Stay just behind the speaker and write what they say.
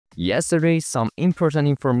Yesterday, some important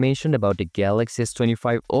information about the Galaxy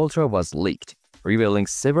S25 Ultra was leaked, revealing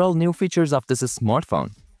several new features of this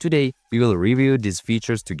smartphone. Today, we will review these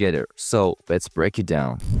features together, so let's break it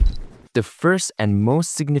down. The first and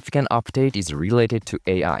most significant update is related to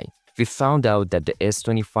AI. We found out that the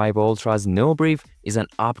S25 Ultra's No Brief is an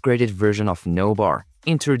upgraded version of No Bar,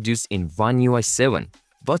 introduced in One UI 7.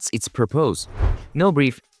 What's its purpose? No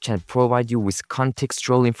Brief can provide you with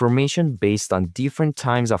contextual information based on different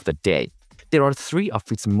times of the day. There are three of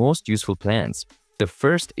its most useful plans. The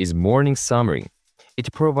first is Morning Summary.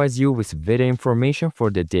 It provides you with weather information for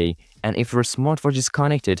the day, and if your smartwatch is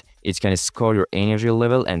connected, it can score your energy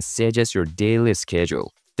level and suggest your daily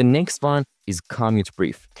schedule. The next one is Commute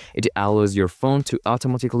Brief. It allows your phone to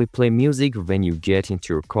automatically play music when you get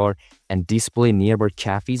into your car and display nearby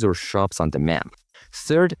cafes or shops on the map.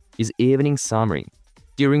 Third is Evening Summary.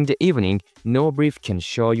 During the evening, No Brief can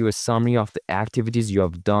show you a summary of the activities you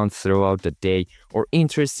have done throughout the day or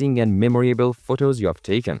interesting and memorable photos you have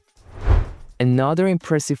taken. Another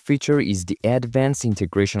impressive feature is the advanced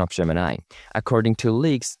integration of Gemini. According to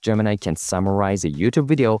leaks, Gemini can summarize a YouTube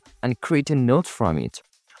video and create a note from it.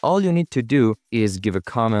 All you need to do is give a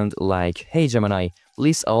comment like, "Hey Gemini,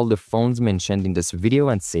 list all the phones mentioned in this video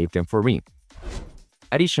and save them for me."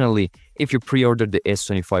 Additionally, if you pre-order the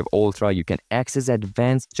S25 Ultra, you can access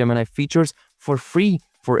advanced Gemini features for free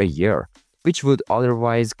for a year, which would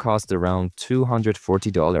otherwise cost around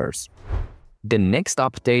 $240. The next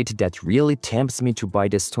update that really tempts me to buy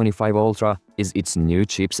the S25 Ultra is its new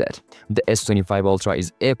chipset. The S25 Ultra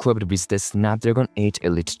is equipped with the Snapdragon 8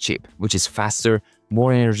 Elite chip, which is faster,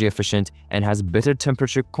 more energy efficient, and has better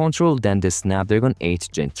temperature control than the Snapdragon 8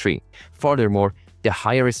 Gen 3. Furthermore, the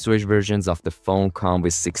higher storage versions of the phone come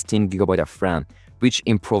with 16GB of RAM, which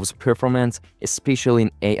improves performance, especially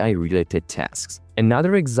in AI-related tasks.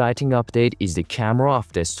 Another exciting update is the camera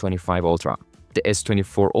of the S25 Ultra. The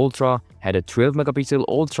S24 Ultra had a 12-megapixel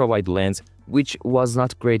ultra-wide lens, which was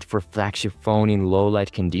not great for flagship phone in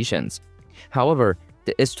low-light conditions. However,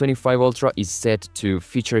 the S25 Ultra is set to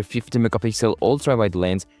feature a 50-megapixel ultra-wide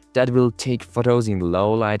lens that will take photos in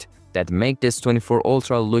low light that make the S24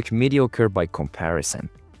 Ultra look mediocre by comparison.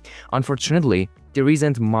 Unfortunately, there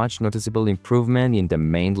isn't much noticeable improvement in the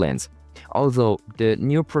main lens, although the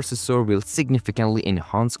new processor will significantly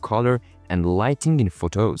enhance color and lighting in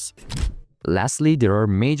photos. Lastly, there are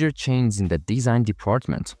major changes in the design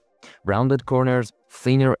department. Rounded corners,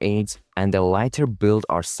 thinner edges, and a lighter build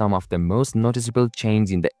are some of the most noticeable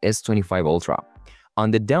changes in the S25 Ultra.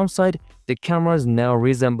 On the downside, the cameras now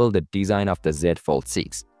resemble the design of the Z Fold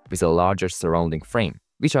 6, with a larger surrounding frame,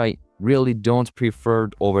 which I really don't prefer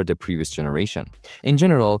over the previous generation. In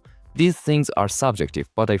general, these things are subjective,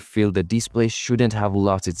 but I feel the display shouldn't have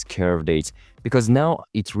lost its curved edge because now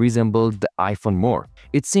it resembles the iPhone more.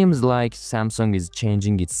 It seems like Samsung is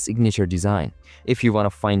changing its signature design. If you want to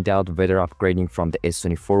find out whether upgrading from the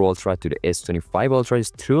S24 Ultra to the S25 Ultra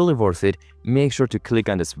is truly worth it, make sure to click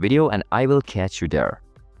on this video and I will catch you there.